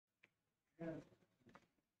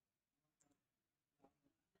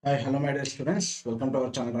Hi, hello, my dear students. Welcome to our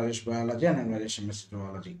channel Rajesh Biology, and I'm Rajesh MS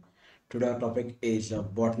Biology. Today our topic is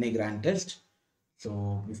Botany Grand Test.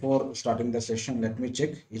 So before starting the session, let me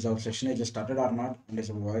check is our session is started or not, and is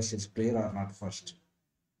our voice is clear or not first.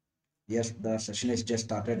 Yes, the session is just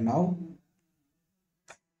started now.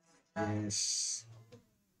 Yes.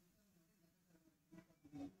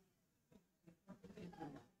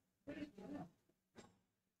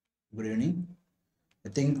 Good evening. I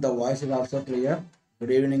think the voice is also clear. Good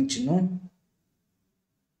evening, Chinu.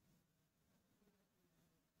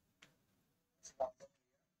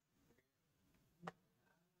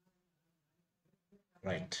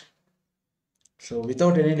 Right. So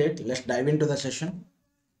without any late, let's dive into the session.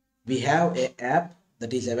 We have a app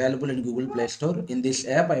that is available in Google Play Store. In this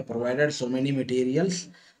app I provided so many materials,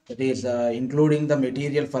 that is including the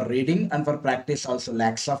material for reading and for practice also.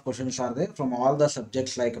 Lakhs of questions are there from all the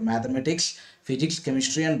subjects like mathematics, physics,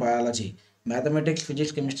 chemistry and biology. Mathematics,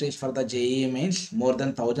 physics, chemistry is for the JEE mains, more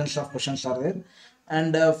than thousands of questions are there.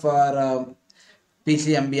 And for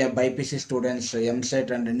PCMB BPC students, MSET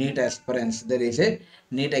and NEET aspirants, there is a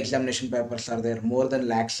NEET examination papers are there. More than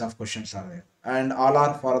lakhs of questions are there, and all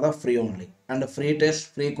are for the free only. And free tests,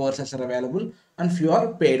 free courses are available, and few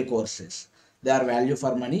are paid courses. They are value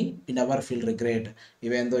for money. You never feel regret,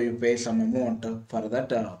 even though you pay some amount for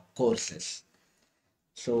that courses.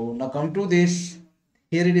 So now come to this.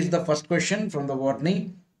 Here it is the first question from the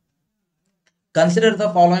botany. Consider the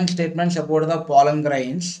following statements about the pollen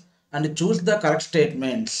grains and choose the correct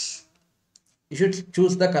statements. You should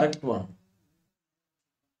choose the correct one.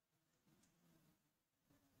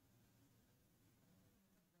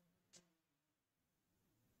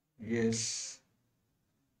 Yes,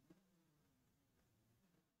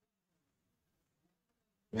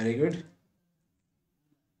 very good.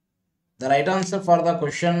 The right answer for the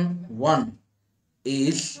question 1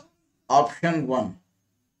 is option 1.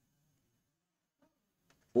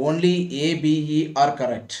 Only A, B, E are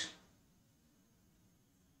correct.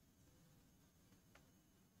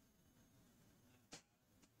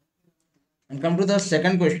 And come to the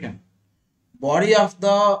second question. Body of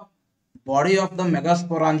the body of the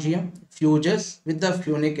megasporangium fuses with the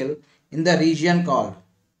funicle in the region called.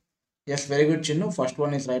 Yes, very good, Chinnu. First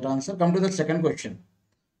one is right answer. Come to the second question.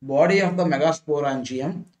 Body of the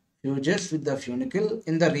megasporangium fuses with the funicle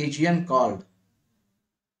in the region called.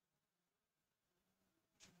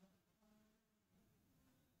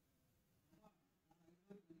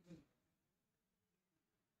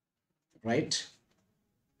 Right.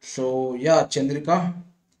 So yeah, Chandrika.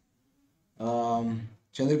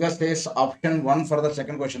 Chandrika says option 1 for the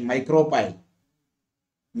second question, micropyle.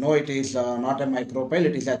 No, it is not a micropyle.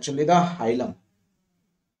 It is actually the hilum.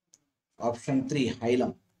 Option 3,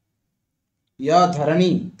 hilum. Yeah,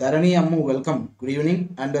 Dharani Ammu, welcome. Good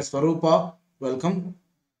evening. And Swarupa, welcome.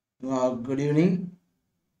 Good evening.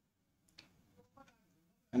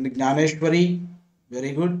 And Gnaneshwari,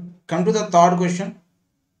 very good. Come to the third question.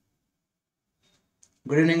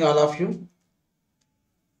 Good evening, all of you.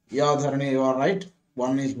 Yeah, Dharani, you are right.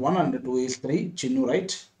 1 is 1 and 2 is 3. Chinnu,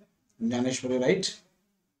 right? Gnaneshwari, right?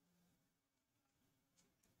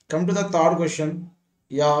 Come to the third question.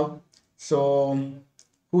 Yeah. So,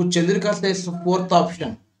 who Chandrika says fourth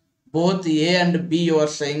option. Both A and B, you are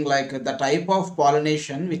saying like the type of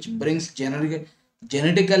pollination which brings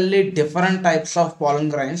genetically different types of pollen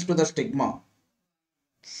grains to the stigma.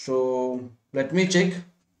 So, let me check.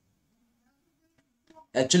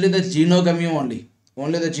 Actually, the genogamy only.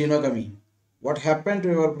 Only the genogamy. What happened to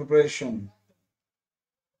your preparation?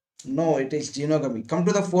 No, it is genogamy. Come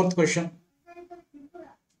to the fourth question.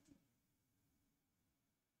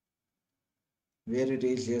 Where it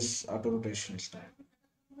is, yes, auto rotation is time.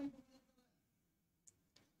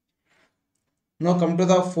 Now come to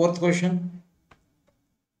the fourth question.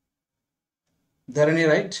 Dharani,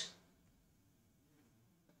 right?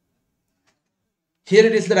 Here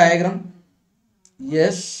it is the diagram.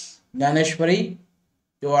 Yes, Ganeshwari,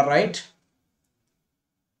 you are right.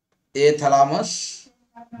 A thalamus,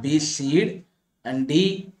 B seed, and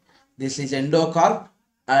D this is endocarp,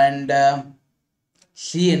 and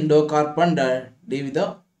C endocarp and D with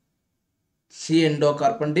the C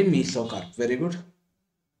endocarp and D mesocarp. Very good.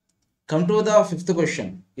 Come to the fifth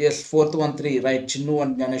question. Yes, fourth one, three, right? Chinnu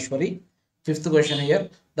and Ganeshwari. Fifth question here.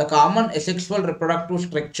 The common asexual reproductive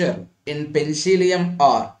structure in Penicillium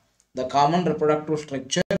are. The common reproductive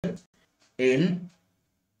structure in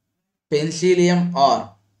Penicillium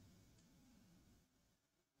are.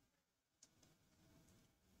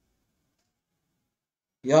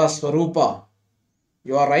 Yeah, Swarupa,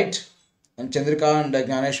 you are right. And Chandrika and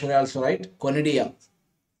Ganeshwari also right. Conidia.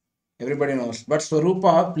 Everybody knows. But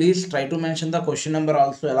Swarupa, please try to mention the question number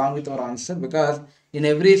also along with your answer, because in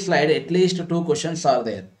every slide at least two questions are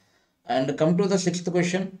there. And come to the sixth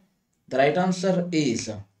question. The right answer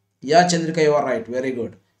is, yeah, Chandrika, you are right. Very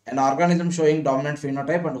good. An organism showing dominant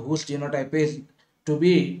phenotype and whose genotype is to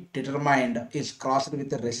be determined is crossed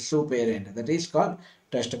with a recessive parent. That is called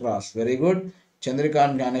test cross. Very good. Chandrika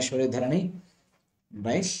and Gyaneshwari Dharani.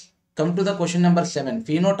 Nice. Come to the question number 7.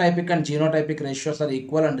 Phenotypic and genotypic ratios are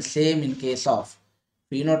equal and same in case of.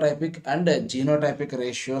 Phenotypic and genotypic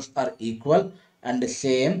ratios are equal and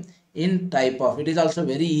same in type of. It is also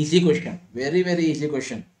very easy question. Very, very easy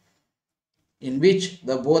question. In which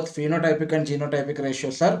the both phenotypic and genotypic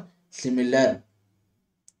ratios are similar.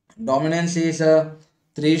 Dominance is 3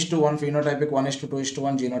 is to 1 phenotypic, 1 is to 2 is to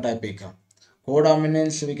 1 genotypic.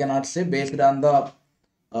 Codominance we cannot say based on the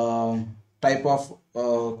type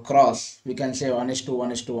of cross. We can say 1 is to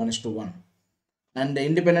 1 is to 1 is to 1. And the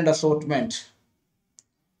independent assortment.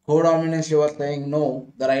 Codominance you are saying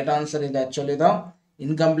no. The right answer is actually the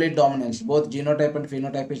incomplete dominance. Both genotype and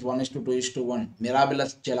phenotype is 1 is to 2 is to 1.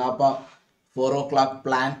 Mirabilis chelapa, 4 o'clock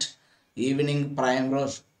plant, evening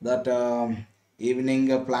primrose, that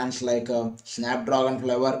evening plants like snapdragon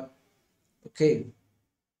flower. Okay.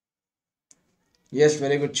 Yes,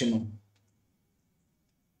 very good, Chinu.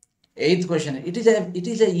 Eighth question. It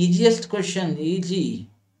is a easiest question. Easy.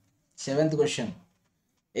 Seventh question.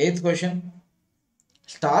 Eighth question.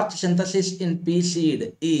 Starch synthesis in pea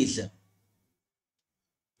seed is.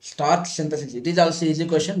 Starch synthesis. It is also easy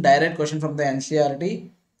question. Direct question from the NCERT.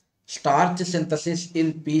 Starch synthesis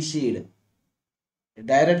in pea seed.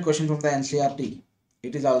 Direct question from the NCERT.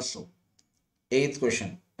 It is also eighth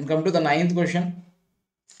question. And come to the ninth question.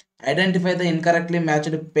 Identify the incorrectly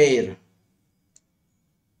matched pair.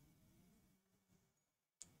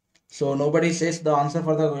 So nobody says the answer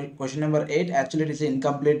for the question number 8. Actually, it is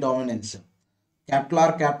incomplete dominance.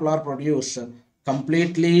 Caplar produce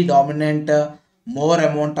completely dominant more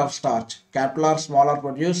amount of starch. Caplar smaller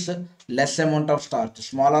produce less amount of starch.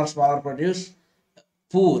 Smaller produce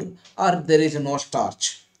poor or there is no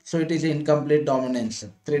starch. So it is incomplete dominance.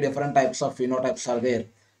 Three different types of phenotypes are there.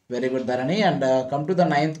 Very good, Dharani. And come to the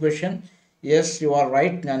ninth question. Yes, you are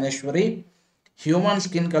right, Gyaneshwari. Human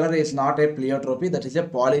skin color is not a pleiotropy, that is a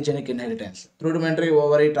polygenic inheritance. Rudimentary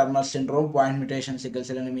ovary Turner syndrome, point mutation, sickle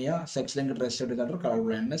cell anemia, sex-linked recessive disorder, color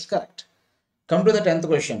blindness. Correct. Come to the 10th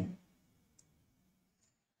question.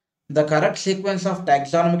 The correct sequence of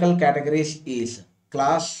taxonomical categories is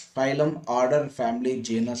class, phylum, order, family,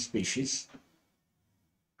 genus, species.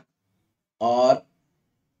 Or,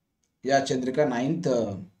 yeah, Chandrika, ninth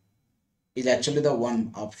is actually the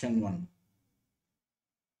one, option 1.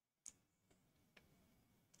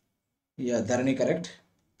 Yeah, Dharani correct.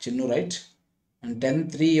 Chinnu right. And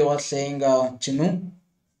 10-3 you are saying Chinnu.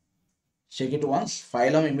 Check it once.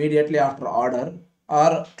 Phylum immediately after order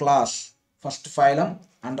or class. First phylum,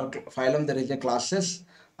 under phylum there is a classes.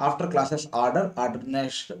 After classes order, order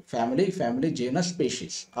next family, family, genus,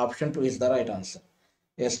 species. Option 2 is the right answer.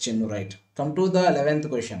 Yes, Chinnu right. Come to the 11th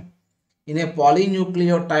question. In a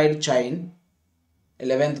polynucleotide chain,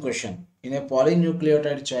 11th question. In a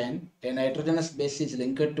polynucleotide chain, a nitrogenous base is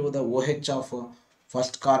linked to the OH of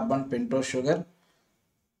first carbon pentose sugar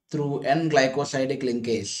through N-glycosidic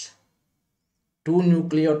linkage. Two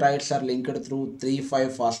nucleotides are linked through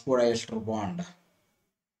 3,5 phosphodiester bond.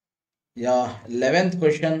 Yeah, 11th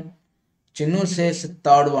question. Chinnu says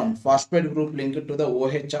third one. Phosphate group linked to the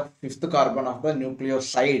OH of fifth carbon of the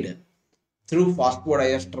nucleoside through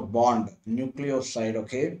phosphodiester bond. Nucleoside,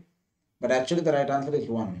 okay. But actually the right answer is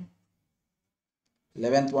 1.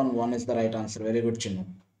 11th one, 1 is the right answer. Very good, Chinnu.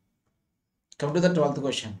 Come to the 12th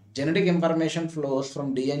question. Genetic information flows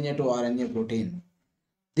from DNA to RNA protein.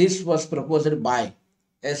 This was proposed by.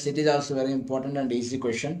 Yes, it is also very important and easy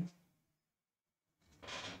question.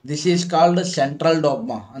 This is called central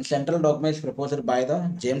dogma. And central dogma is proposed by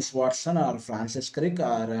the James Watson or Francis Crick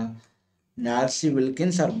or Nancy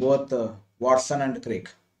Wilkins or both Watson and Crick.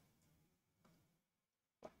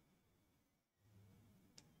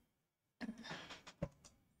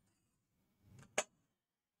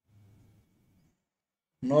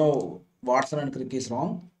 No, Watson and Crick is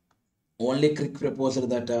wrong. Only Crick proposed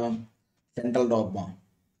that central dogma.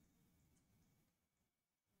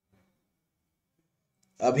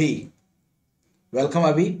 Abhi. Welcome,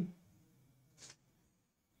 Abhi.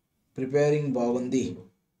 Preparing Bagundi.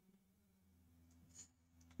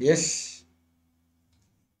 Yes.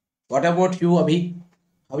 What about you, Abhi?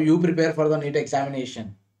 How you prepare for the NEET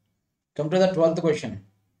examination? Come to the 12th question.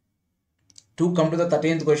 To come to the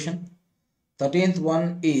 13th question. 13th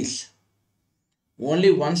one is,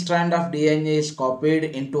 Only one strand of DNA is copied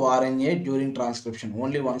into RNA during transcription.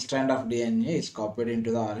 Only one strand of DNA is copied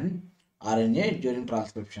into the RNA during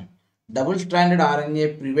transcription. Double-stranded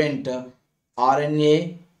RNA prevent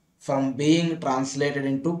RNA from being translated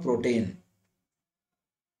into protein.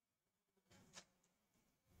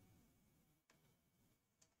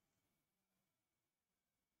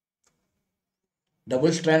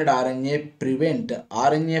 Double-stranded RNA prevent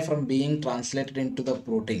RNA from being translated into the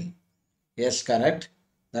protein. Yes, correct.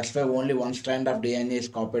 That's why only one strand of DNA is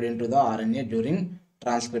copied into the RNA during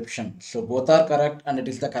transcription. So both are correct and it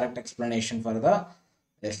is the correct explanation for the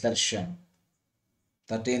assertion.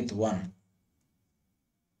 13th one.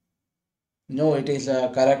 No, it is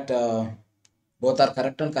correct. Both are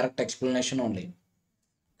correct and correct explanation only.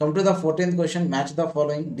 Come to the 14th question. Match the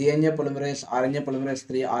following: DNA polymerase, RNA polymerase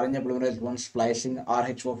 3, RNA polymerase 1 splicing,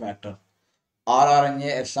 RHO factor.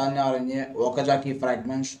 rRNA, siRNA, Okazaki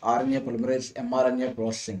fragments, RNA polymerase, mRNA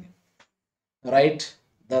processing. Right.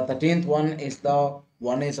 The 13th one is the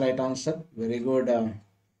one is right answer. Very good,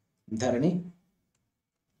 Dharani.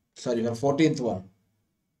 Sorry, your 14th one.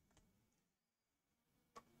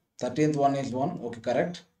 13th one is one. Okay,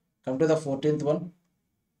 correct. Come to the 14th one.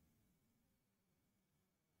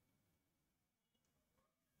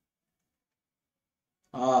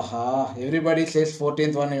 Aha, everybody says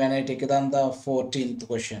 14th one when I take it on the 14th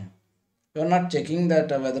question. You are not checking that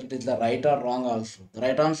whether it is the right or wrong also. The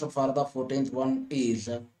right answer for the 14th one is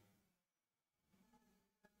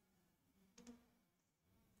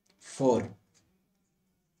 4.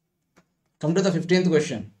 Come to the 15th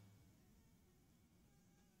question.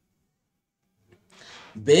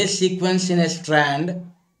 Base sequence in a strand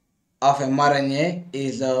of mRNA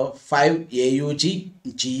is 5 AUG,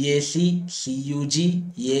 GAC, CUG,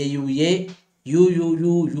 AUA,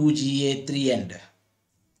 UUU, UGA 3 end.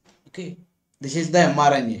 Okay, this is the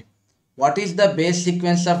mRNA. What is the base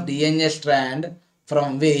sequence of DNA strand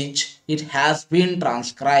from which it has been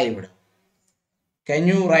transcribed? Can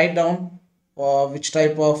you write down which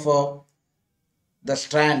type of the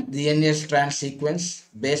strand, DNA strand sequence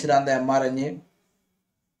based on the mRNA?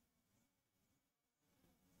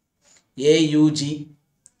 AUG.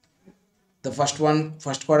 The first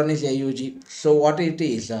quadrant is AUG. So what it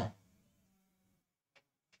is?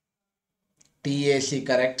 TAC,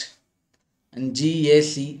 correct. And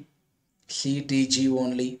GAC, CTG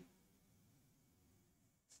only.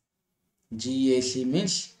 GAC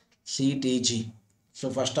means CTG. So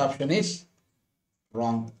first option is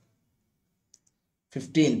wrong.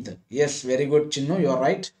 15th. Yes, very good, Chinnu. You are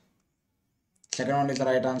right. Second one is the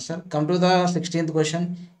right answer. Come to the 16th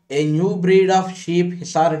question. A new breed of sheep,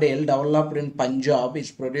 Hisardale, developed in Punjab,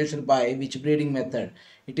 is produced by which breeding method?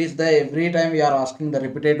 It is the every time we are asking the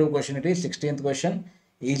repetitive question. It is 16th question.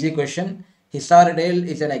 Easy question. Hisardale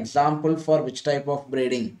is an example for which type of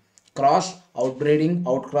breeding? Cross, outbreeding,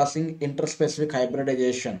 outcrossing, interspecific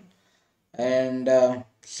hybridization. And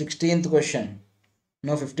 16th question.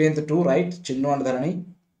 No, 15th too, right? Chinnu and Dharani.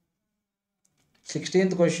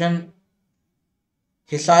 16th question.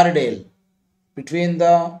 Hisardale. Between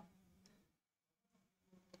the,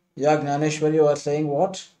 yeah, Gnaneshwari, you are saying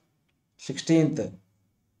what? 16th.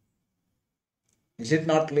 Is it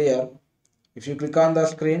not clear? If you click on the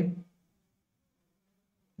screen,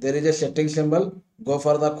 there is a setting symbol. Go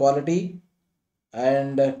for the quality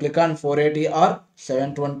and click on 480 or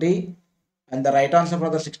 720. And the right answer for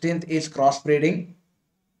the 16th is crossbreeding.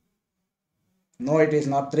 No, it is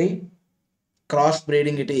not 3.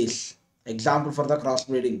 Crossbreeding it is. Example for the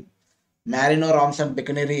crossbreeding. Merino Roms and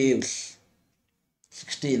Buccaneer Eves.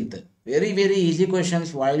 16th. Very, very easy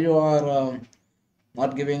questions while you are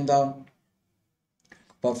not giving the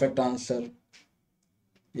perfect answer.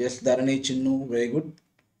 Yes, Dharani Chinnu, very good.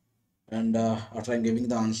 And after I'm giving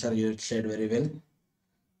the answer, you said very well.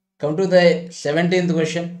 Come to the 17th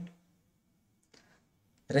question.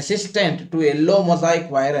 Resistant to yellow mosaic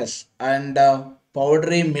virus and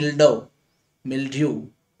powdery mildew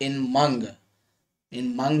in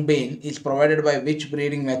mung bean is provided by which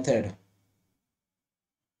breeding method?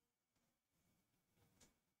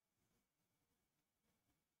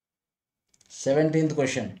 17th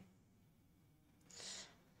question.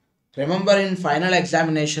 Remember in final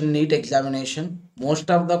examination, NEET examination, most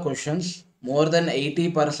of the questions, more than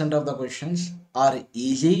 80% of the questions are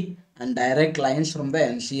easy and direct lines from the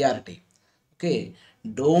NCERT. Okay,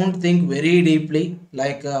 don't think very deeply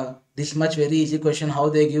like this much very easy question, how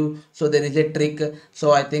they give, so there is a trick.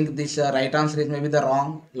 So I think this right answer is maybe the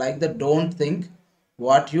wrong. Like that, don't think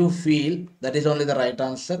what you feel that is only the right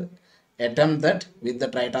answer. Attempt that with the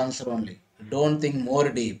right answer only. Don't think more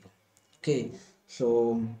deep. Okay,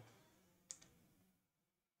 so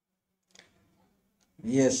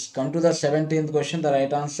Yes, come to the 17th question. The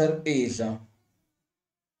right answer is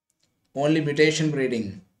only mutation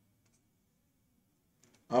breeding.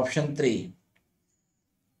 Option 3.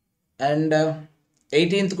 And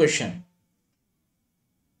 18th question.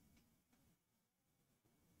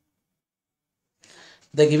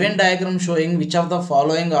 The given diagram showing which of the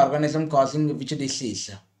following organism causing which disease.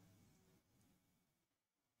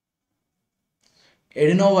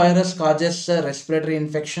 Adenovirus causes respiratory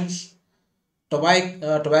infections.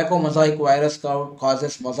 Tobacco mosaic virus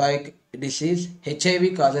causes mosaic disease.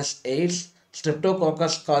 HIV causes AIDS.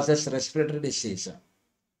 Streptococcus causes respiratory disease.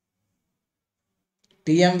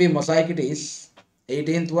 TMV mosaic it is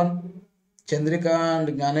 18th one. Chandrika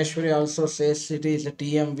and Ganeshwari also says it is a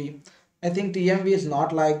TMV. I think TMV is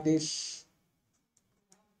not like this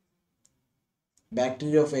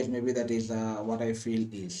bacteriophage, maybe that is what I feel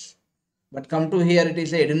is. But come to here, it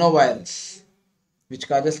is a adenovirus which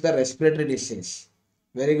causes the respiratory disease.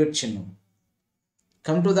 Very good, Chinnu.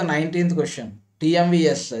 Come to the 19th question. TMV,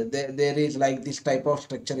 yes, there is like this type of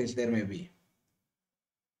structure is there maybe.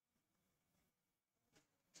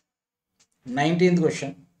 19th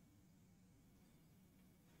question.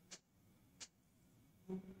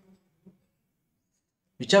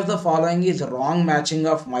 Which of the following is wrong matching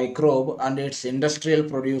of microbe and its industrial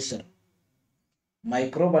producer?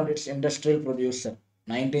 Microbe and its industrial producer.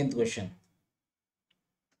 19th question.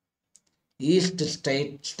 Yeast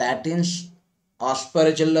statins,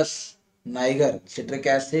 aspergillus niger, citric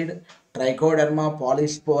acid, trichoderma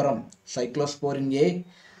polysporum, cyclosporin A,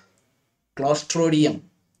 clostridium,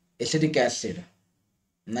 acetic acid.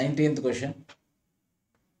 19th question.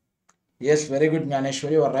 Yes, very good,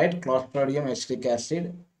 Jnaneshwari. You are right. Clostridium acetic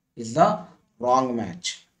acid is the wrong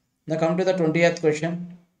match. Now come to the 20th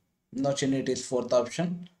question. No, Chin, it is fourth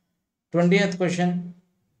option. 20th question.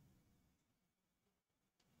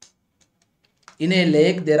 In a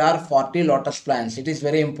lake, there are 40 lotus plants. It is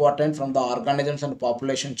very important from the organisms and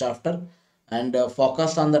population chapter and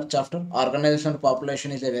focus on that chapter. Organisms and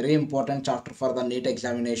population is a very important chapter for the NEET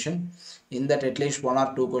examination. In that, at least one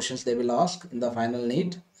or two questions they will ask in the final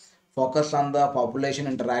NEET. Focus on the population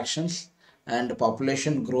interactions and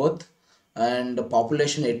population growth and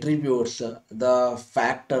population attributes, the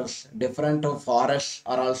factors, different forests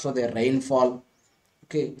are also their rainfall.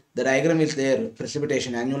 Okay, the diagram is there,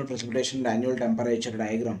 precipitation, annual precipitation, and annual temperature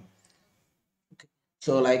diagram. Okay.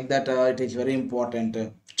 So like that, it is very important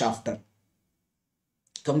chapter.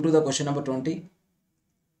 Come to the question number 20.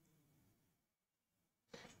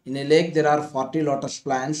 In a lake, there are 40 lotus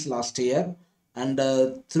plants last year, and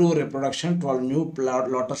through reproduction, 12 new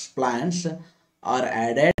lotus plants are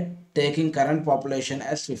added, taking current population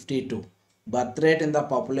as 52. Birth rate in the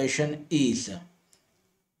population is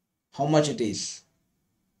how much it is?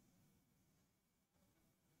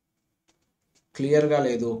 Clear ga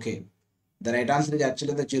ledu, okay. The right answer is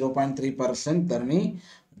actually the 0.3%. Dharni,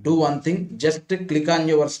 do one thing, just click on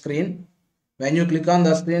your screen. When you click on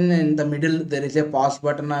the screen, in the middle there is a pause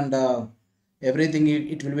button and everything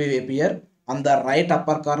it will be appear. On the right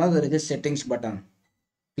upper corner there is a settings button.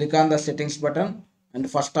 Click on the settings button and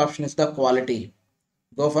first option is the quality.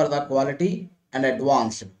 Go for the quality and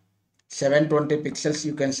advanced. 720 pixels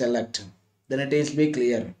you can select. Then it is be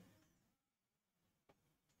clear.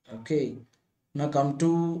 Okay. Now come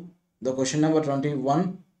to the question number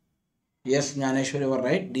 21. Yes, Jnaneshwari, you are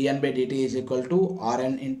right. dn by dt is equal to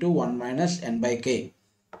Rn into 1 minus n by k.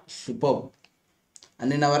 Superb.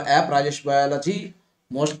 And in our app Rajesh Biology,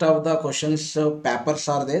 most of the questions papers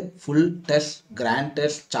are there. Full test, grand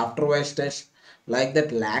test, chapter wise test. Like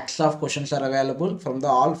that, lakhs of questions are available from the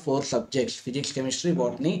all four subjects: physics, chemistry,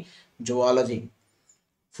 botany, zoology.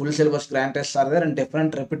 Full syllabus grand tests are there and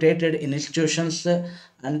different reputed institutions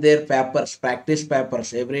and their papers, practice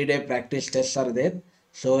papers, everyday practice tests are there.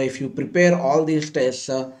 So if you prepare all these tests,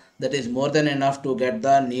 that is more than enough to get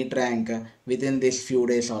the NEET rank within these few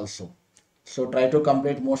days also. So try to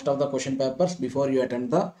complete most of the question papers before you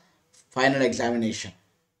attempt the final examination.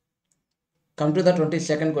 Come to the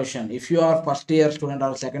 22nd question. If you are first year student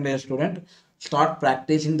or second year student, start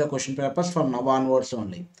practicing the question papers from now onwards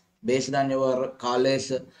only. Based on your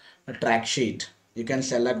college track sheet, you can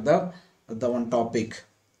select the one topic,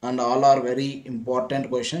 and all are very important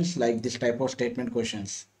questions like this type of statement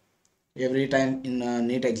questions. Every time in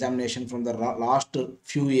NEET examination from the last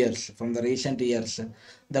few years, from the recent years,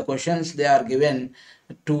 the questions they are given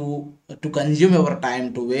to consume our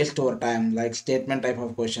time, to waste our time, like statement type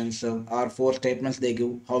of questions, or four statements they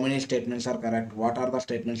give, how many statements are correct, what are the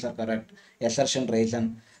statements are correct, assertion,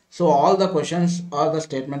 reason. So all the questions are the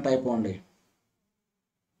statement type only.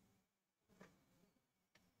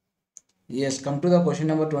 Yes, come to the question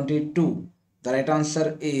number 22. The right answer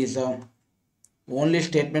is only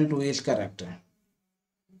statement 2 is correct.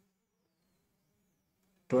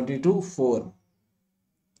 22:4.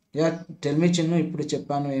 Yeah, tell me Chinnu, ఇప్పుడు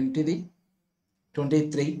చెప్పాను ఏంటిది?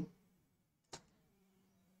 23,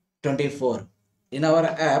 24. In our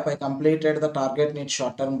app, I completed the target NEET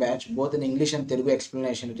short term batch both in English and Telugu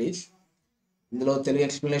explanation it is. ఇందులో Telugu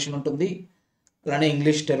explanation ఉంటుంది, అలానే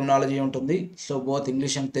English terminology ఉంటుంది. So both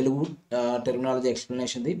English and Telugu terminology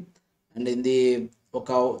ఎక్స్ప్లెనేషన్ది. And ఇది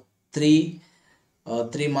ఒక three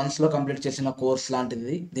 3 monthsలో complete చేసిన కోర్స్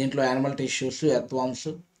లాంటిది. దీంట్లో animal tissues, ఎర్త్వామ్,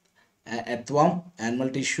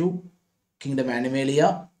 animal tissue, Kingdom Animalia,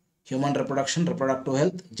 human reproduction, reproductive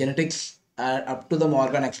health, genetics up to the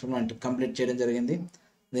Morgan experiment complete చేయడం జరిగింది.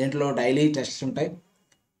 దీంట్లో డైలీ టెస్ట్స్ ఉంటాయి.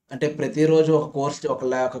 అంటే ప్రతిరోజు ఒక కోర్స్ ఒక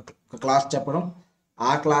క్లాస్ చెప్పడం,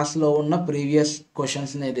 ఆ క్లాస్లో ఉన్న ప్రీవియస్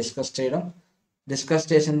క్వశ్చన్స్ని డిస్కస్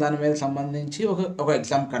చేసిన దాని మీద సంబంధించి ఒక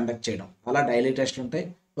ఎగ్జామ్ కండక్ట్ చేయడం, అలా డైలీ టెస్ట్ ఉంటాయి.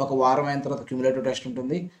 ఒక వారం అయిన తర్వాత క్యూములేటివ్ టెస్ట్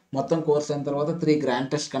ఉంటుంది. మొత్తం కోర్స్ అయిన తర్వాత 3 గ్రాండ్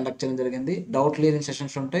టెస్ట్ కండక్ట్ చేయడం జరిగింది. డౌట్ క్లియరింగ్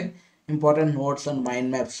సెషన్స్ ఉంటాయి. Important notes and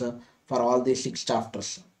mind maps for all the 6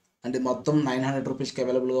 chapters. అంటే మొత్తం 900 రూపీస్కి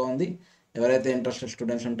అవైలబుల్గా ఉంది. ఎవరైతే ఇంట్రెస్టెడ్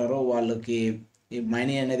స్టూడెంట్స్ ఉంటారో వాళ్ళకి ఈ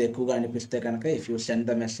మనీ అనేది ఎక్కువగా అనిపిస్తే కనుక if you send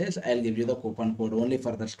the message I will give you the coupon code only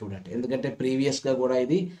for the student. ఎందుకంటే ప్రీవియస్గా కూడా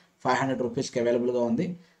ఇది 500 రూపీస్కి అవైలబుల్గా ఉంది.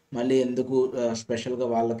 మళ్ళీ ఎందుకు స్పెషల్గా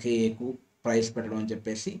వాళ్ళకి ఎక్కువ ప్రైస్ పెట్టడం అని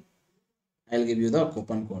చెప్పేసి I will give you the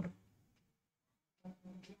coupon code.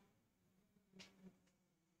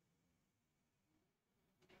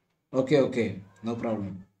 Okay, no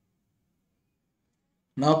problem.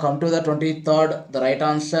 Now come to the 23rd. The right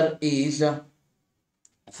answer is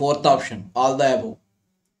fourth option, all the above.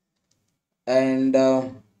 And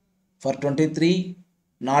for 23,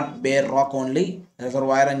 not bare rock only,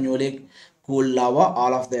 reservoir and newly cooled lava,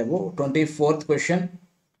 all of the above. 24th question,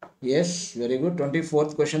 yes, very good.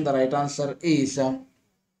 24th question, the right answer is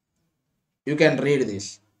you can read this.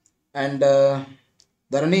 And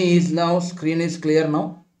Dharani is now, screen is clear now.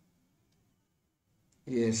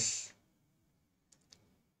 Yes.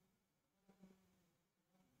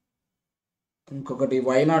 ఇంకొకటి,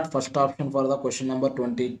 why not first option for the question number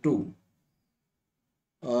 22.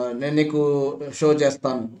 నేను నీకు show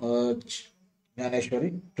చేస్తాను Gnaneshwari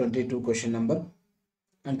 22 question number.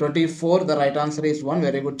 And 24 the right answer is 1.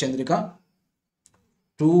 Very good Chandrika.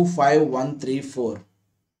 25134.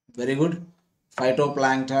 Very good.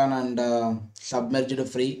 Phytoplankton and submerged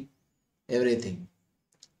free, everything.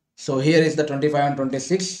 So here is the 25 and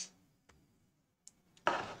 26.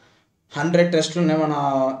 100 టెస్ట్లు ఉన్నాయి మన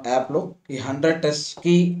యాప్లో. ఈ 100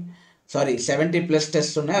 టెస్ట్కి 70+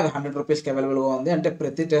 టెస్ట్ ఉన్నాయి. అవి 100 రూపీస్కి అవైలబుల్గా ఉంది. అంటే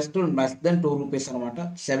ప్రతి టెస్ట్ లెస్ దెన్ 2 రూపీస్ అనమాట.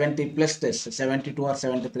 70+ టెస్ట్ 72 or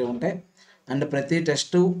 73 ఉంటాయి. అండ్ ప్రతి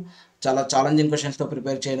టెస్ట్ చాలా ఛాలెంజింగ్ క్వశ్చన్స్తో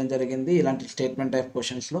ప్రిపేర్ చేయడం జరిగింది. ఇలాంటి స్టేట్మెంట్ టైప్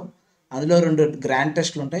క్వశ్చన్స్లో అందులో 2 గ్రాండ్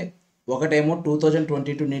టెస్ట్లు ఉంటాయి. ఒకటేమో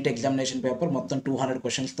 2022 నీట్ ఎగ్జామినేషన్ పేపర్, మొత్తం 200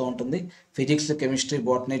 క్వశ్చన్స్తో ఉంటుంది. ఫిజిక్స్, కెమిస్ట్రీ,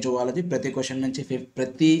 బోటనీ, జువాలజీ,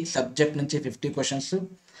 ప్రతి సబ్జెక్ట్ నుంచి 50 క్వశ్చన్స్.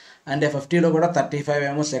 అండ్ 50లో కూడా 35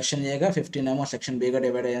 ఏమో సెక్షన్ ఏగా, 15 ఏమో సెక్షన్ బిగా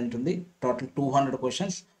డివైడ్ అయ్యి ఉంటుంది. టోటల్ 200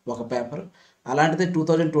 క్వశ్చన్స్ ఒక పేపర్. అలాంటిది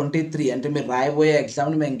 2023 అంటే మీరు రాయబోయే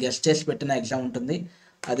ఎగ్జామ్ని మేము గెస్ట్ చేసి పెట్టిన ఎగ్జామ్ ఉంటుంది.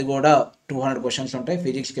 అది కూడా 200 క్వశ్చన్స్ ఉంటాయి.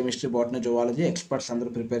 Physics, chemistry, botany, zoology experts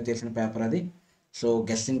అందరూ ప్రిపేర్ చేసిన పేపర్ అది. సో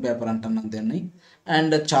గెస్సింగ్ పేపర్ అంటున్నాం దీన్ని.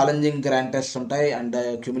 అండ్ ఛాలెంజింగ్ గ్రాండ్ టెస్ట్ ఉంటాయి. అండ్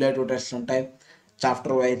క్యూములేటివ్ టెస్ట్ ఉంటాయి.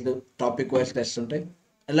 Chapter wise, topic wise test ఉంటాయి.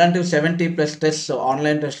 ఇలాంటివి 70+ టెస్ట్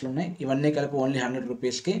ఆన్లైన్ టెస్ట్లు ఉన్నాయి. ఇవన్నీ కలిపి ఓన్లీ 100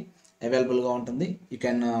 రూపీస్కి అవైలబుల్గా ఉంటుంది. You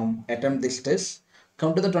can attempt this test.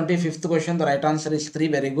 Come to the 25th question. The right answer is 3.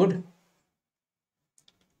 Very good,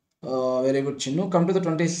 very good Chinnu. Come to the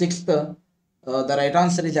 26th. The right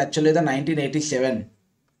answer is actually the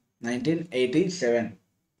 1987.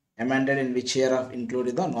 Amended in which year of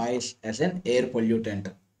including the noise as an air pollutant.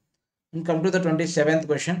 And come to the 27th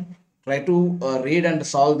question. Try to read and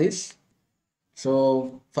solve this. So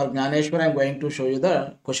for Gnaneshwar, I am going to show you the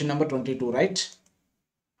question number 22, right?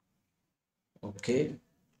 Okay.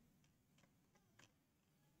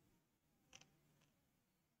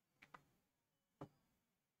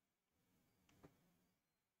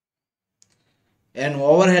 An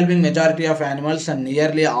overwhelming majority of animals and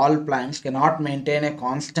nearly all plants cannot maintain a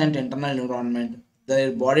constant internal environment. Their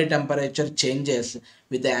body temperature changes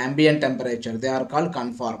with the ambient temperature. They are called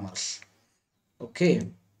conformers. Okay.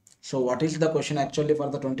 So what is the question actually for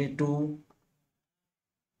the 22?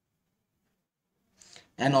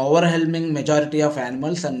 An overwhelming majority of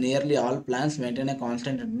animals and nearly all plants maintain a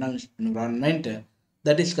constant internal environment.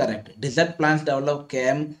 That is correct. Desert plants develop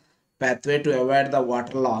came pathway to avoid the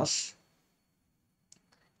water loss.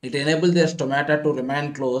 It enables their stomata to remain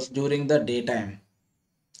closed during the daytime.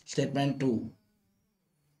 Statement 2.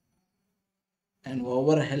 and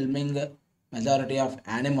overwhelming majority of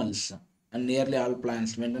animals and nearly all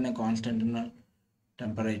plants maintain a constant internal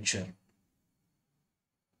temperature.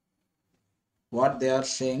 What they are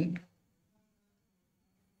saying,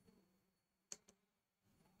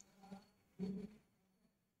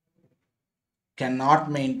 cannot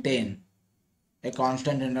maintain a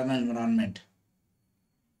constant internal environment.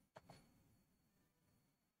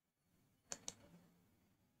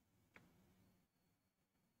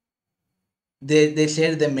 They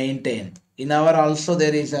said they maintain. In our also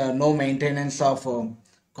there is no maintenance of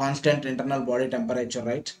constant internal body temperature,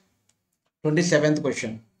 right? 27th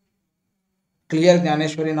question. Clear,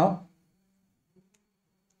 Jnaneshwari, now?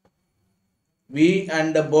 We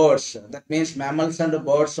and the birds, that means mammals and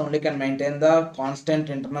birds only can maintain the constant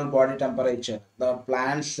internal body temperature. The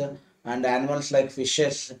plants and animals like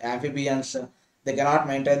fishes, amphibians, they cannot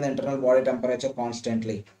maintain the internal body temperature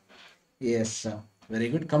constantly. Yes, very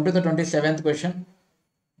good. Come to the 27th question.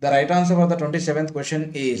 The right answer for the 27th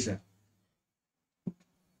question is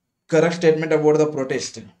correct statement about the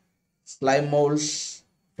protist. Slime molds,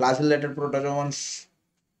 flagellated protozoans,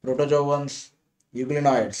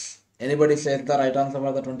 euglenoids. Anybody said the right answer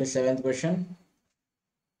for the 27th question?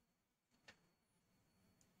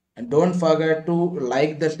 And don't forget to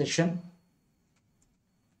like the session.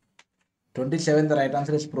 27, the right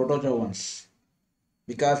answer is protozoans.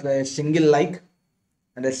 Because a single like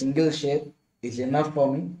and a single share is enough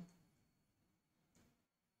for me.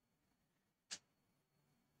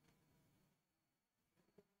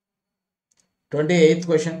 28th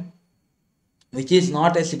question. Which is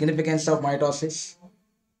not a significance of mitosis?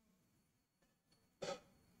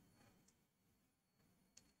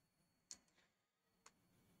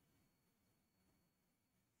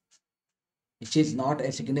 Which is not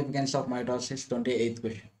a significance of mitosis? 28th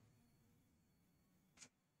question.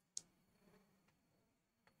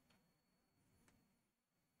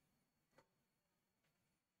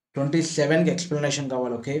 27 explanation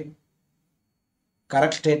cover, okay?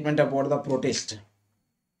 Correct statement about the protist.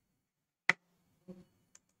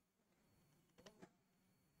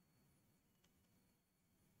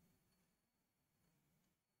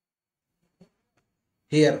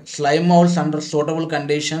 Here, slime molds under suitable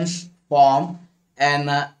conditions form an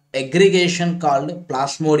aggregation called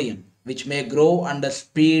plasmodium, which may grow under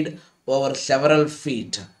speed over several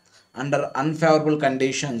feet. Under unfavorable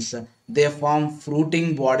conditions, they form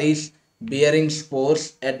fruiting bodies bearing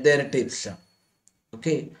spores at their tips.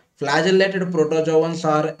 Okay, flagellated protozoans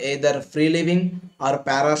are either free living or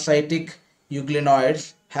parasitic.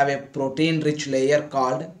 Euglenoids have a protein rich layer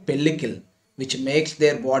called pellicle, which makes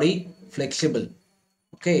their body flexible.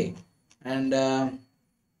 Okay, and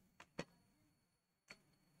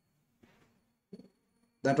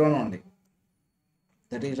that one only.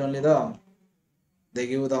 That is only they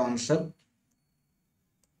give the answer.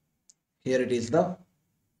 Here it is the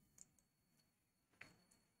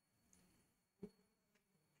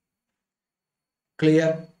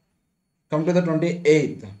clear. Come to the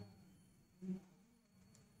 28th.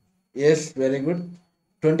 Yes, very good.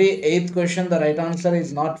 28th question, the right answer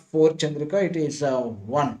is not 4, Chandrika, it is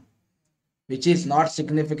 1, which is not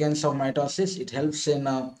significance of mitosis. It helps in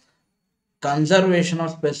conservation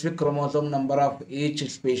of specific chromosome number of each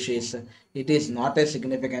species. It is not a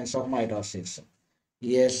significance of mitosis.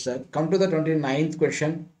 Yes, come to the 29th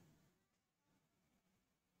question.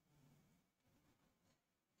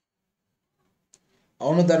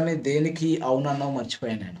 అవును ధరణి దేనికి అవునన్నో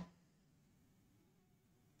మర్చిపోయాను నేను.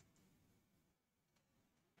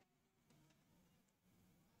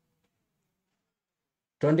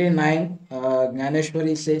 29,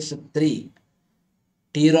 Gnaneshwari says 3.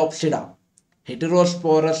 Pteropsida.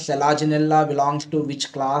 Heterosporous Selaginella belongs to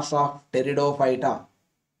which class of Pteridophyta?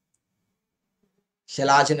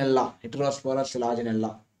 Selaginella. Heterosporous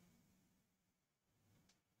Selaginella.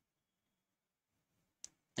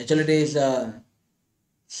 Actually, it is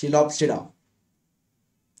Coelopsida,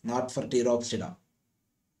 not for Pteropsida.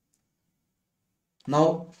 Now,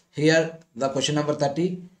 here the question number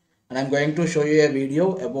 30, and I'm going to show you a video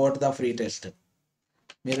about the free test.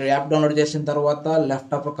 మీరు app download చేసిన తర్వాత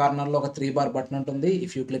left upper కార్నర్లో ఒక 3 bar button ఉంటుంది.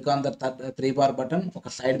 If you click on that 3 bar button, ఒక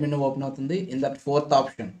side menu open అవుతుంది. In that fourth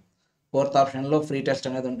ఆప్షన్లో free test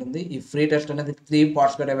అనేది ఉంటుంది. ఈ ఫ్రీ టెస్ట్ అనేది 3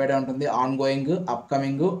 పార్ట్స్గా డివైడ్ ఉంటుంది: on going,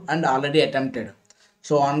 upcoming and already attempted.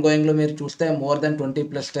 So on గోయింగ్లో మీరు చూస్తే మోర్ దెన్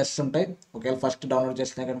 20+ టెస్ట్స్ ఉంటాయి ఒకవేళ ఫస్ట్ డౌన్లోడ్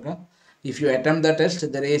చేస్తే కనుక. If you attempt the test,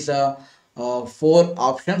 there is 4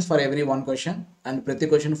 options for every 1 question, and ప్రతి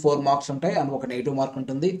క్వశ్చన్ 4 మార్క్స్ ఉంటాయి అండ్ ఒక నెగిటివ్ మార్క్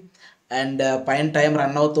ఉంటుంది. అండ్ పైన టైం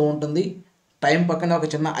రన్ అవుతూ ఉంటుంది. టైం పక్కన ఒక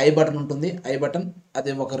చిన్న ఐ బటన్ ఉంటుంది. ఐ బటన్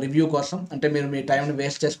అది ఒక రివ్యూ కోసం, అంటే మీరు మీ టైంని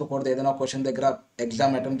వేస్ట్ చేసుకోకూడదు ఏదైనా క్వశ్చన్ దగ్గర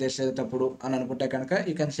ఎగ్జామ్ అటెంప్ట్ చేసేటప్పుడు అని అనుకుంటే కనుక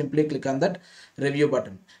you can simply click on that review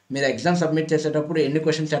button. మీరు ఎగ్జామ్ సబ్మిట్ చేసేటప్పుడు ఎన్ని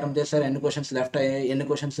క్వశ్చన్స్ అటెంప్ట్ చేశారు, ఎన్ని క్వశ్చన్స్ లెఫ్ట్ అయ్యాయి, ఎన్ని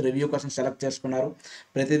క్వశ్చన్స్ రివ్యూ కోసం సెలెక్ట్ చేసుకున్నారు,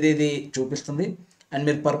 ప్రతిదీ ఇది చూపిస్తుంది. అండ్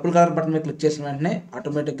మీరు పర్పుల్ కలర్ బటన్ మీద క్లిక్ చేసిన వెంటనే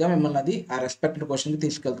ఆటోమేటిక్గా మిమ్మల్ని అది ఆ రెస్పెక్టెడ్ క్వశ్చన్కి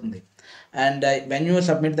తీసుకెళ్తుంది. And when you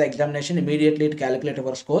submit the examination immediately it calculate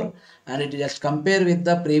your score and it just compare with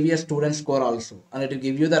the previous student score also, and it will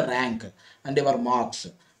give you the rank and your marks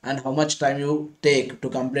and how much time you take to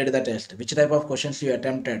complete the test, which type of questions you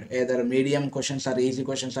attempted, either medium questions or easy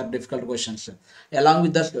questions or difficult questions, along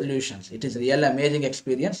with the solutions. It is really amazing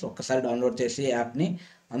experience. ఒక్కసారి download చేసి యాప్ని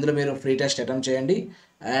అందులో మీరు free test attempt చేయండి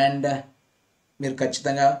and మీరు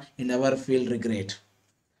ఖచ్చితంగా you never feel regret.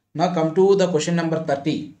 Now come to the question number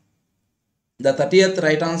 30. The 30th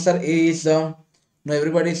right answer is now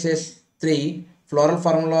everybody says 3. Floral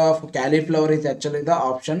formula of cauliflower is actually the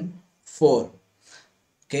option 4.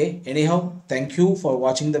 Okay, anyhow, thank you for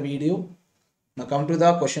watching the video. Now come to the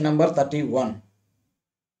question number 31.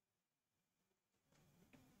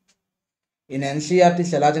 In NCERT,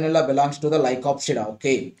 Selaginella belongs to the Lycopsida.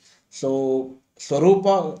 Okay, so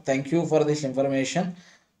Swarupa, thank you for this information.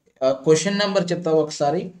 Question number చెప్తావు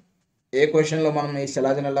ఒకసారి, ఏ క్వశ్చన్లో మనం ఈ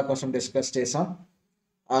సెలాజినెల్లా కోసం discuss చేసాం,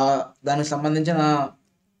 దానికి సంబంధించిన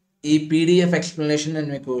ఈ పీడిఎఫ్ ఎక్స్ప్లెనేషన్ నేను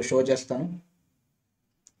మీకు షో చేస్తాను.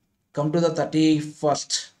 Come to the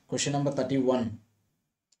 31st question number 31.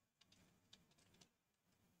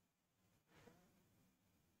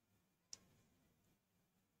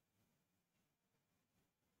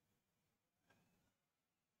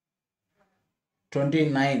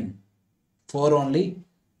 $29 4 only,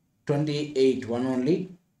 28 1 only.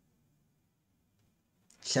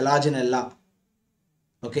 Selaginella.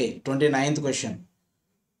 Okay, 29th question.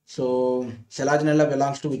 So Selaginella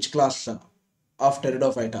belongs to which class of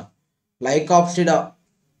Pteridophyta? Lycopsida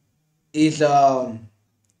is a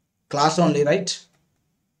class only, right?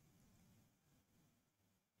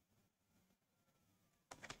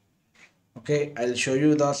 Okay, I'll show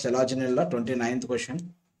you the Selaginella 29th question.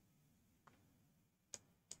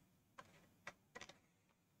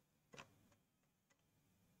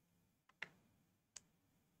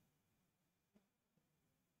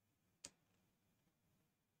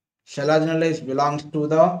 Selaginella belongs to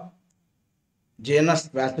the genus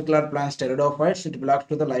vascular plant pteridophytes. It belongs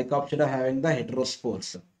to the Lycopsida having the heterospores.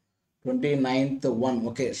 29th one.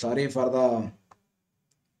 Okay, sorry for the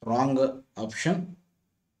wrong option.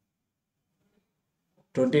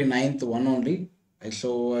 29th one only. So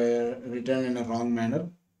written in a wrong manner.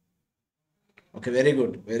 Okay, very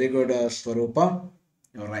good, Swarupa.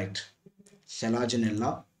 You're right.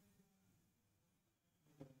 Selaginella,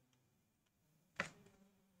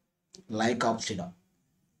 Lycopsida.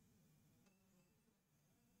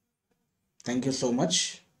 Thank you so much.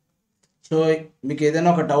 So మీకు ఏదైనా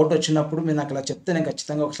ఒక doubt వచ్చినప్పుడు మీరు నాకు అలా చెప్తే నేను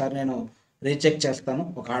ఖచ్చితంగా ఒకసారి నేను రీచెక్ చేస్తాను.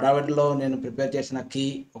 ఒక హడావిడిలో నేను ప్రిపేర్ చేసిన కీ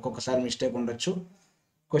ఒక్కొక్కసారి మిస్టేక్ ఉండొచ్చు.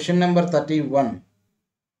 Question number 31.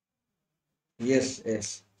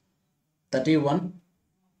 Yes 31.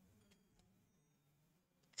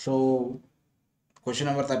 So question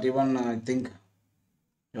number 31, I think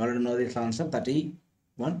you already know this answer.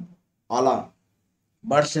 31. All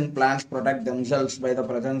birds in plants protect themselves by the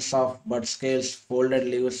presence of bud scales, folded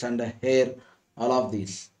leaves and hair. All of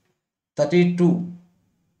these. 32.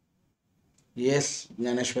 Yes,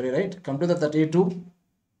 Jnaneshwari, right? Come to the 32.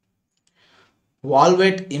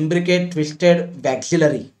 Valvate, imbricate, twisted,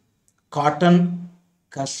 maxillary, cotton,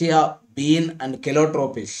 cassia, bean and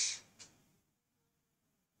calotropis.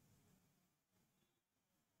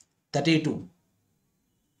 32.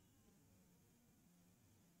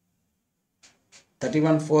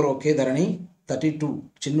 31 4. Okay, Dharani. 32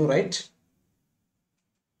 Chinnu, right?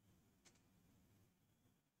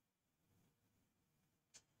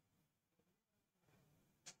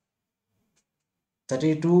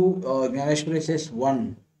 Jnaneshwari says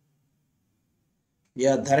 1.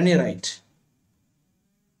 Yeah, Dharani, right.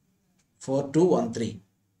 4 2 1 3.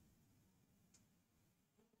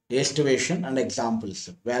 Estivation and examples.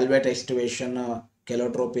 Valvate estivation,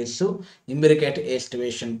 calotropis, imbricate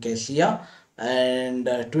estivation, cassia, and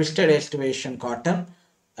twisted estivation, cotton,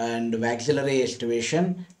 and maxillary estivation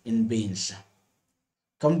in beans.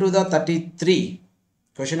 Come to the 33.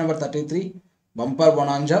 Question number 33. Bumper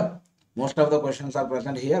bonanza. Most of the questions are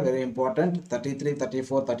present here, very important. 33,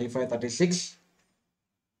 34, 35, 36.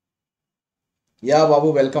 Yeah,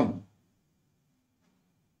 Babu, welcome.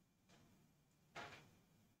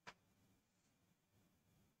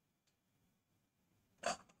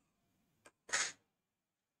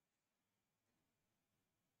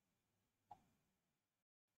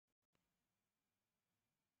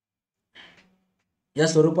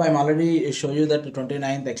 Yes, Swarup, I'm already show you that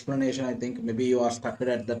 29th explanation. I think maybe you are stuck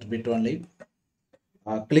at that bit only.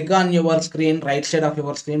 Click on your screen, right side of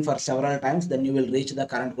your screen for several times, then you will reach the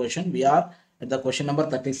current question. We are at the question number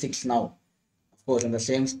 36 now. Of course, in the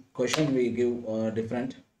same question, we give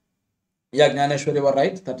different. Yeah, Gnaneshwari, you were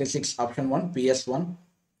right. 36, option 1, PS1,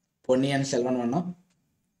 Ponniyin Selvan 1.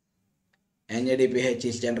 NADPH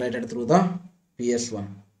is generated through the PS1.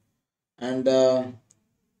 And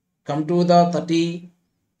come to the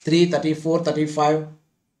 33, 34, 35.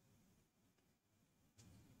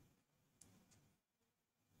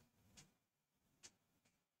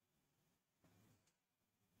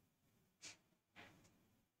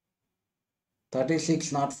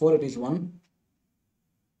 36, not 4, it is 1.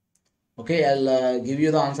 Okay, I'll give you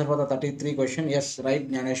the answer for the 33 question. Yes, right,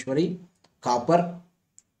 Jnaneshwari. Copper,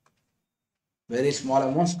 very small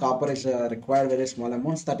amounts. Copper is required very small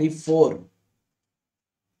amounts. 34.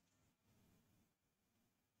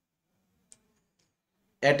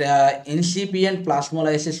 At incipient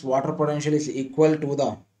plasmolysis, water potential is equal to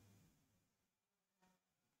the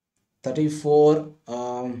 34.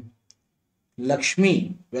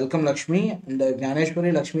 Lakshmi, welcome Lakshmi. And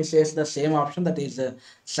Jnaneshwari, Lakshmi says the same option, that is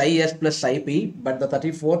psi s plus psi p. But the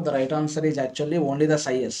 34, the right answer is actually only the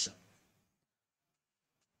psi s.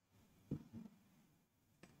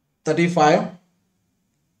 35.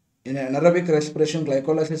 In anaerobic respiration,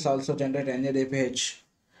 glycolysis also generate NADPH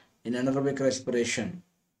in anaerobic respiration.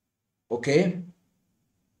 Okay,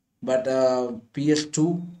 but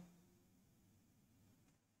PS2.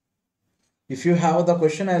 If you have the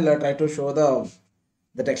question, I'll try to show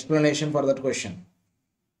that explanation for that question.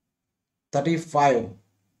 35.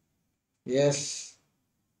 Yes.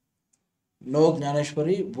 No,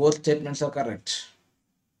 Jnaneshwari. Both statements are correct.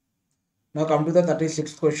 Now come to the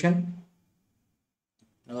 36th question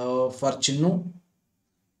for Chinnu.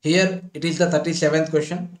 Here it is the 37th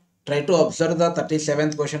question. Try to observe the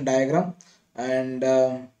 37th question diagram, and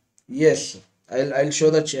yes, I'll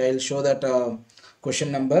show that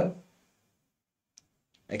question number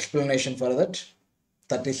explanation for that.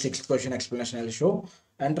 36th question explanation I'll show,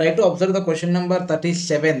 and try to observe the question number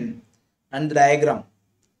 37 and the diagram.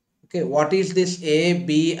 Okay, what is this A,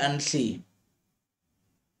 B, and C?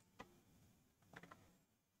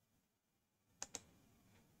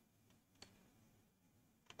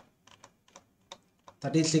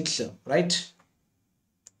 36, right?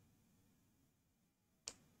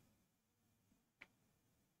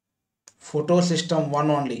 Photo system 1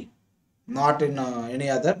 only, not in any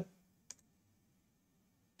other.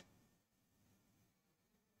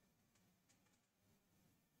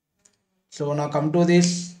 So now come to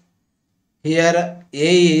this. Here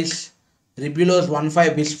A is ribulose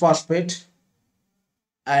 1,5 bisphosphate,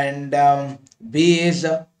 and B is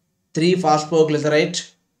 3-phosphoglycerate,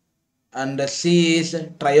 and C is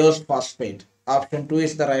triose phosphate. Option 2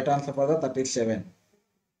 is the right answer for the 37.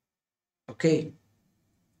 Okay.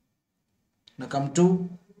 Now come to,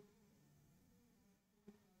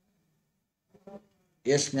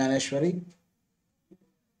 yes, Jnaneshwari.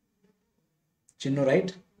 Chinnu,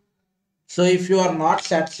 right? So if you are not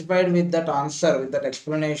satisfied with that answer, with that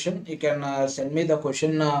explanation, you can send me the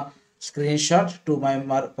question screenshot to my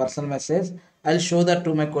personal message. I'll show that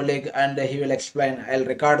to my colleague and he will explain. I'll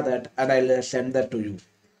record that and I'll send that to you.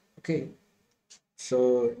 Okay.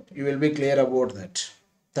 So you will be clear about that.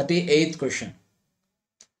 38th question.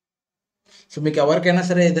 So మీకు ఎవరికైనా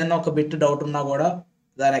సరే ఏదైనా ఒక bit doubt ఉన్నా కూడా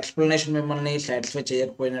దాని explanation మిమ్మల్ని satisfy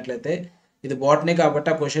చేయకపోయినట్లయితే, ఇది బాటనీ కాబట్టి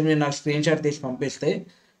ఆ క్వశ్చన్ మీరు నాకు స్క్రీన్ షాట్ తీసి పంపిస్తే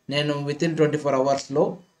నేను వితిన్ 24 అవర్స్లో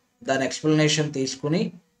దాని ఎక్స్ప్లెనేషన్ తీసుకుని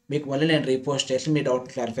మీకు మళ్ళీ నేను రీపోస్ట్ చేసి మీ డౌట్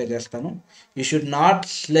క్లారిఫై చేస్తాను. You should not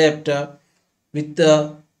slept with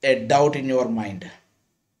a doubt in your mind.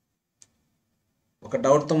 ఒక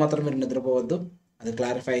డౌట్తో మాత్రం మీరు నిద్రపోవద్దు, అది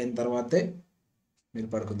క్లారిఫై అయిన తర్వాతే మీరు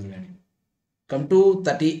పడుకుందరు. కానీ come to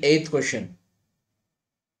 38th question.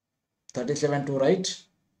 37 to right.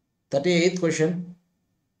 38th question.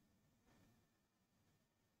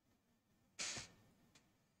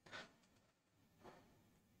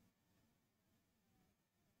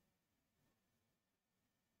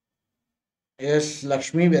 Yes,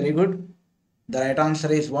 Lakshmi, very good. The right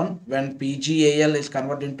answer is 1 when PGAL is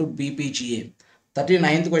converted into BPGA.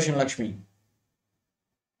 39th question, Lakshmi.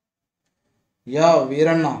 Yeah,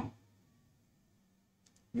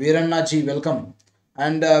 Veeranna ji, welcome.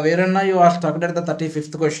 And Veeranna, you are stuck at the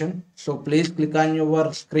 35th question. So please click on your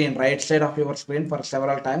screen, right side of your screen for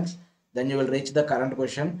several times. Then you will reach the current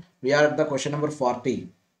question. We are at the question number 40.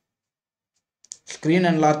 Screen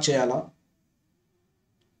enlarge cheyala.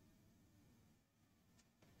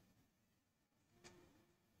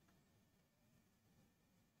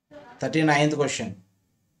 39th question.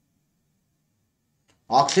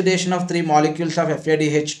 Oxidation of three molecules of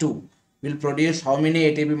FADH2 will produce how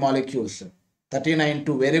many ATP molecules?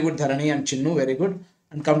 39-2. Very good, Dharani and Chinnu. Very good.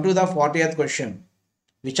 And come to the 40th question.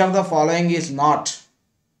 Which of the following is not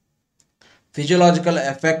physiological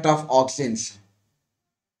effect of auxins?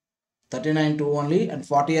 39-2 only. And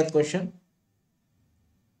 40th question.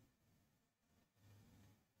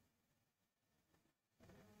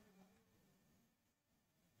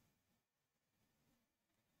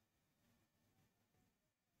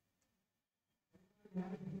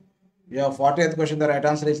 Yeah, 40th question, the right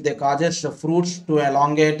answer is they causes fruits to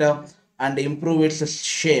elongate and improve its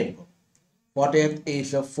shape. 40th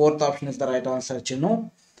is fourth option is the right answer,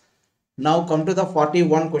 Chinu. Now come to the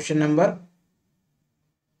 41 question number.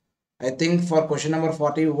 I think for question number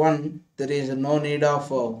 41, there is no need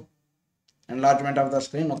of enlargement of the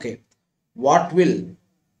screen. Okay. What will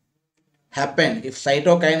happen if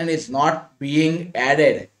cytokinin is not being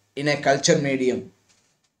added in a culture medium?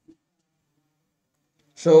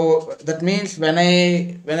 So that means when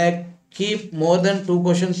I keep more than two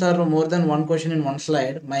questions or more than one question in one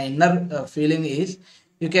slide, my inner feeling is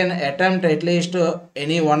you can attempt at least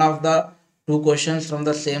any one of the two questions from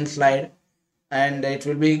the same slide, and it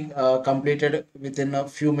will be completed within a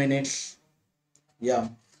few minutes. Yeah,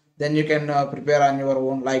 then you can prepare on your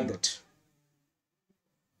own like that.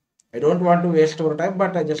 I don't want to waste your time,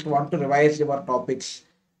 but I just want to revise your topics,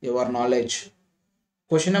 your knowledge.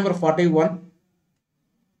 Question number 41.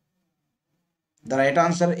 The right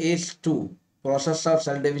answer is 2. Process of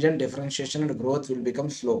cell division, differentiation and growth will become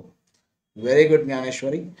slow. Very good,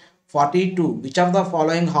 Jnaneshwari. 42. Which of the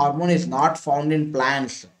following hormone is not found in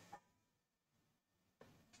plants?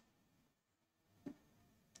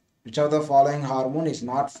 Which of the following hormone is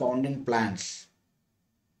not found in plants?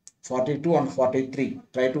 42 and 43.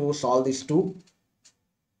 Try to solve these two.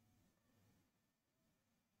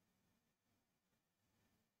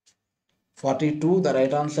 42. The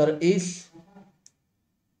right answer is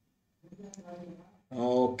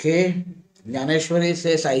okay. Jnaneshwari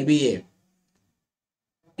says IBA.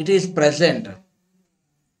 It is present.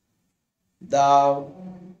 The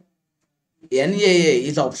NAA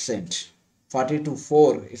is absent.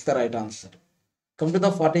 42-4 is the right answer. Come to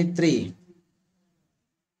the 43.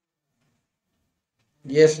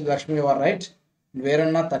 Yes, Lakshmi, you are right.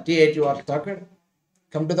 Wherein 38 you are stuck.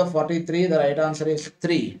 Come to the 43. The right answer is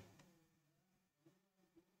 3.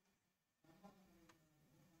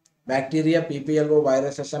 Bacteria, PPLO,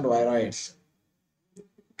 viruses and viroids.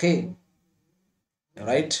 Okay.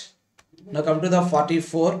 Right. Now come to the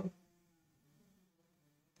 44.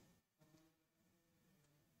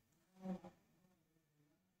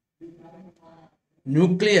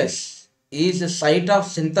 Nucleus is a site of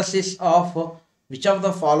synthesis of which of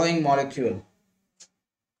the following molecule?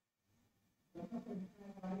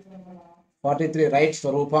 43, right?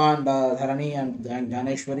 Swarupa and Dharani and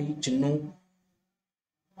Jnaneshwari, Chinnu.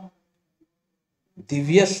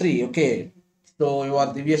 Divyasri, okay. So you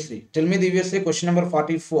are Divyasri. Tell me Divyasri, question number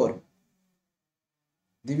 44.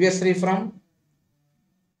 Divyasri from?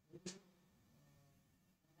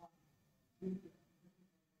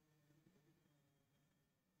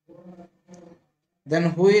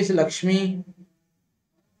 Then who is Lakshmi?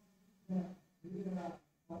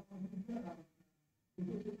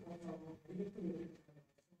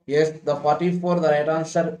 Yes, the 44, the right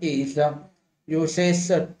answer is, you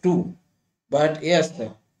say 2. But yes,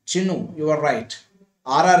 Chinu, you are right.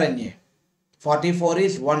 RRNA. 44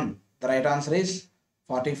 is 1. The right answer is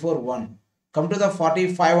 44, 1. Come to the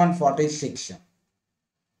 45 and 46.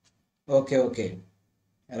 Okay, okay.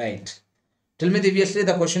 Right. Tell me Divyasri,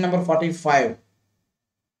 the question number 45.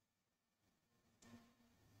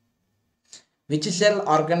 Which cell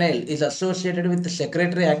organelle is associated with the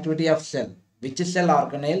secretory activity of cell? Which cell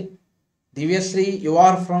organelle? Divyasri, you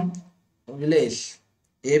are from village,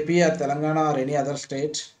 AP or Telangana or any other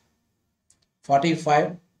state?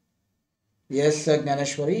 45. Yes,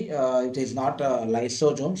 Gnaneshwari, it is not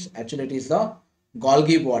lysosomes. Actually, it is the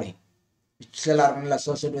Golgi body. Which cell organelle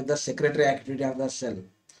associated with the secretory activity of the cell?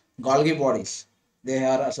 Golgi bodies. They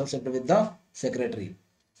are associated with the secretory.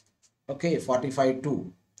 Okay, 45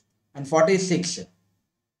 2. And 46.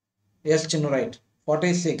 Yes, Chinu, right.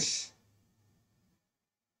 46.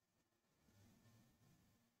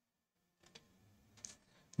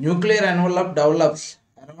 Nuclear envelope develops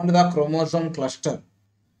around the chromosome cluster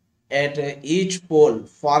at each pole,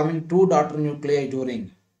 forming two daughter nuclei during.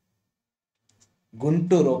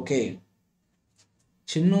 Guntur, okay.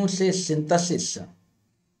 Chinnu says synthesis.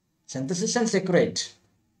 Synthesis and secrete.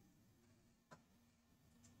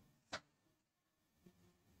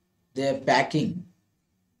 They are packing.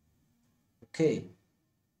 Okay.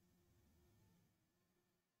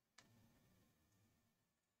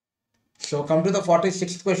 So come to the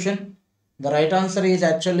 46th question. The right answer is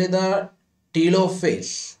actually the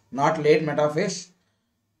telophase, not late metaphase.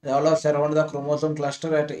 Develops around the chromosome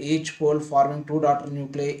cluster at each pole forming two daughter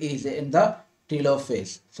nuclei is in the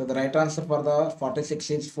telophase. So the right answer for the 46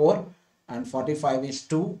 is 4 and 45 is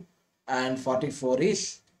 2 and 44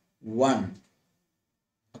 is 1.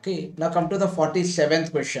 Okay, now come to the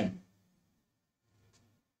 47th question.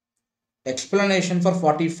 Explanation for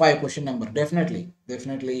 45 question number. Definitely,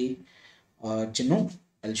 Chinnu,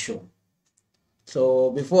 I'll show.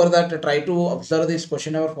 So before that, try to observe this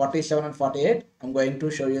question number 47 and 48. I'm going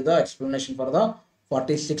to show you the explanation for the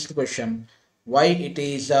 46th question. Why it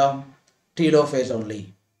is telophase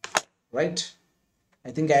only, right?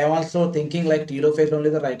 I think I am also thinking like telophase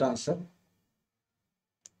only the right answer.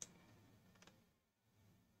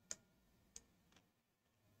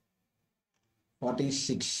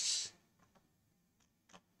 (46)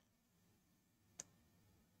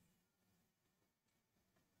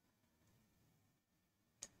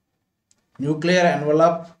 Nuclear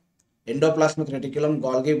envelope, endoplasmic reticulum,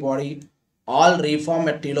 Golgi body, all reform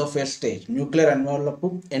at telophase stage. Nuclear envelope,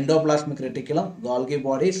 endoplasmic reticulum, Golgi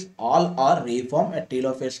bodies, all are reformed at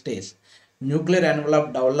telophase stage. Nuclear envelope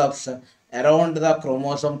develops around the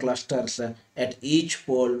chromosome clusters at each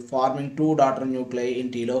pole, forming two daughter nuclei in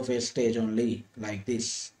telophase stage only, like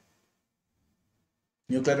this.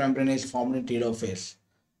 Nuclear membrane is formed in telophase.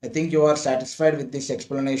 I think you are satisfied with this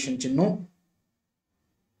explanation, Chinnu,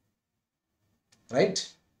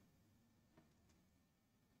 right?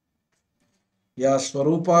 Yeah,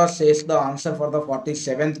 Swarupa says the answer for the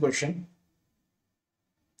 47th question.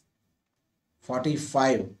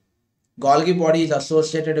 45. Golgi body is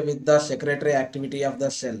associated with the secretory activity of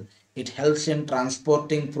the cell. It helps in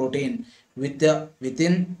transporting protein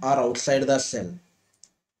within or outside the cell.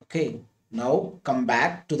 Okay, now come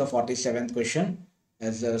back to the 47th question.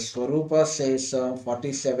 As Swarupa says,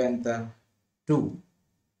 47th, 2.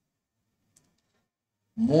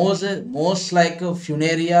 Most like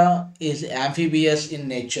funaria is amphibious in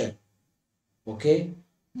nature. Okay,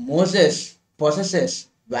 Moses possesses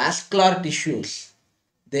vascular tissues.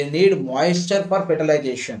 They need moisture for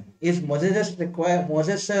fertilization. Is Moses require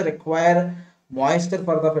moisture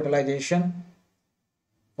for the fertilization?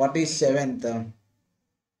 47th. I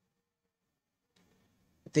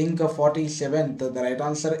think 47th. The right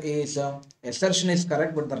answer is assertion is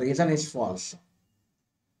correct, but the reason is false.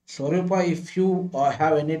 Swarupa, if you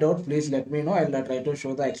have any doubt, please let me know. I'll try to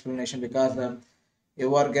show the explanation because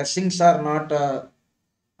your guessings are not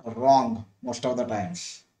wrong most of the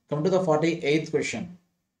times. Come to the 48th question.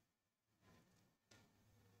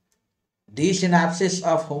 Desynapsis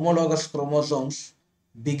of homologous chromosomes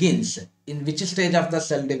begins in which stage of the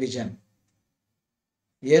cell division?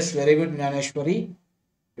 Yes, very good, Jnaneshwari.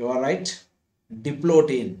 You are right.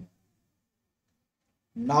 Diplotin.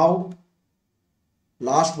 Now,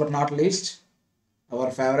 last but not least, our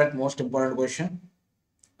favorite, most important question.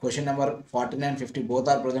 Question number 49 and 50 both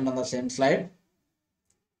are present on the same slide.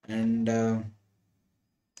 And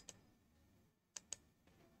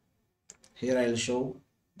here I will show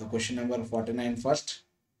the question number 49 first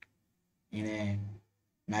in a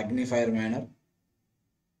magnifier manner.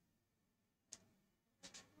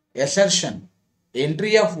 Assertion.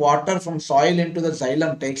 Entry of water from soil into the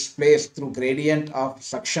xylem takes place through gradient of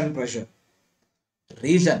suction pressure.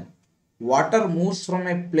 Reason. Water moves from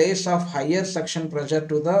a place of higher suction pressure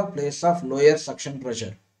to the place of lower suction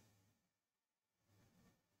pressure.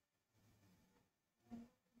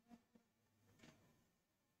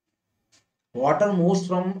 Water moves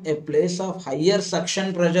from a place of higher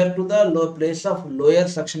suction pressure to the low place of lower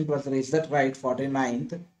suction pressure. Is that right?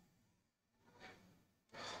 49th.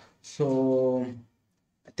 So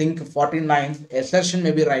I think 49th assertion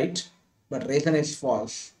may be right, but reason is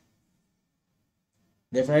false.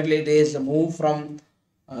 Definitely it is a move from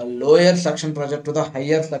lower suction pressure to the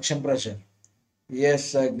higher suction pressure.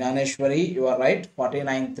 Yes, Gnaneshwari, you are right.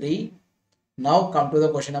 49.3. Now come to the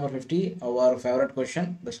question number 50, our favorite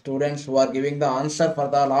question. The students who are giving the answer for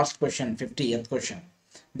the last question, 50th question,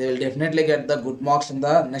 they will definitely get the good marks in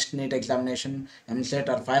the next NEET examination, MCET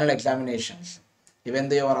or final examinations. Even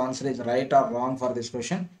though your answer is right or wrong for this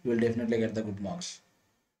question, you will definitely get the good marks.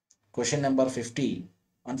 Question number 50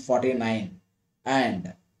 on 49.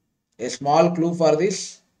 And a small clue for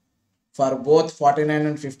this, for both 49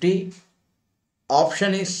 and 50,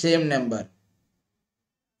 option is same number.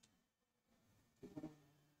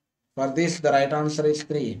 For this, the right answer is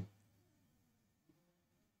 3.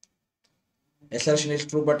 Assertion is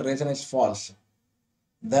true, but reason is false.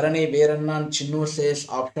 Dharani, Veeranna and Chinnu says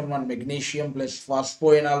option 1 magnesium plus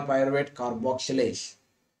phosphoenol pyruvate carboxylase.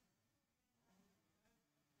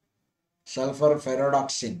 Sulfur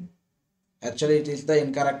ferredoxin. Actually, it is the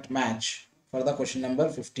incorrect match for the question number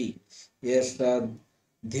 50. Yes,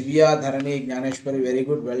 Divya, Dharani, Gnaneshwari, very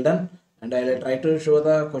good, well done. And I will try to show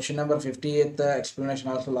the question number 58 explanation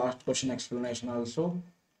also, last question explanation also,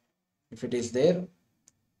 if it is there.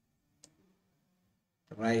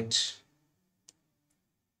 Right.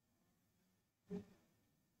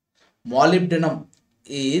 Molybdenum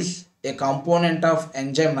is a component of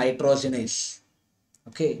enzyme nitrogenase.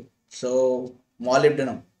 Okay, so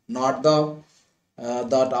molybdenum, not the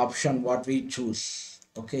that option what we choose.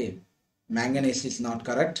 Okay, manganese is not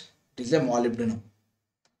correct. It is a molybdenum.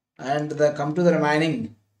 And the come to the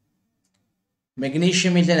remaining,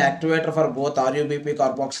 magnesium is an activator for both RUBP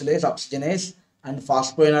carboxylase oxygenase and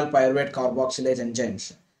phosphoenol pyruvate carboxylase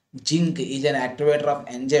enzymes. Zinc is an activator of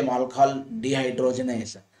enzyme alcohol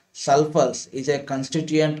dehydrogenase. Sulfurs is a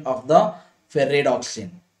constituent of the ferredoxin.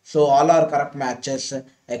 So all are correct matches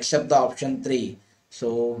except the option 3.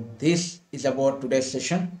 So this is about today's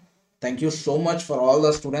session. Thank you so much for all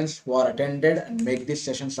the students who are attended and make this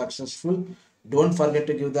session successful. Don't forget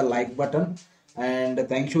to give the like button. And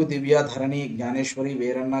thank you Divya, Dharani, Gnaneshwari,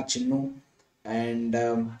 Veeranna, Chinnu, and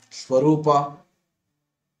Swarupa.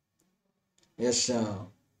 Yes, the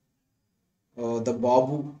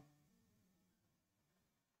Babu,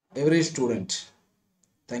 every student.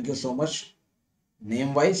 Thank you so much,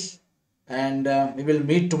 name wise. And we will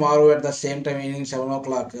meet tomorrow at the same time, evening 7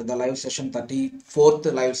 o'clock. The live session,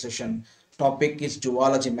 34th live session. Topic is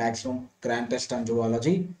zoology maximum, grand test on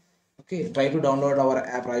zoology. Okay, try to download our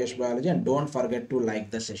app Rajesh Biology and don't forget to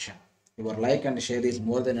like the session. Your like and share is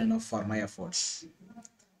more than enough for my efforts.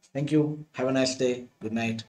 Thank you. Have a nice day. Good night.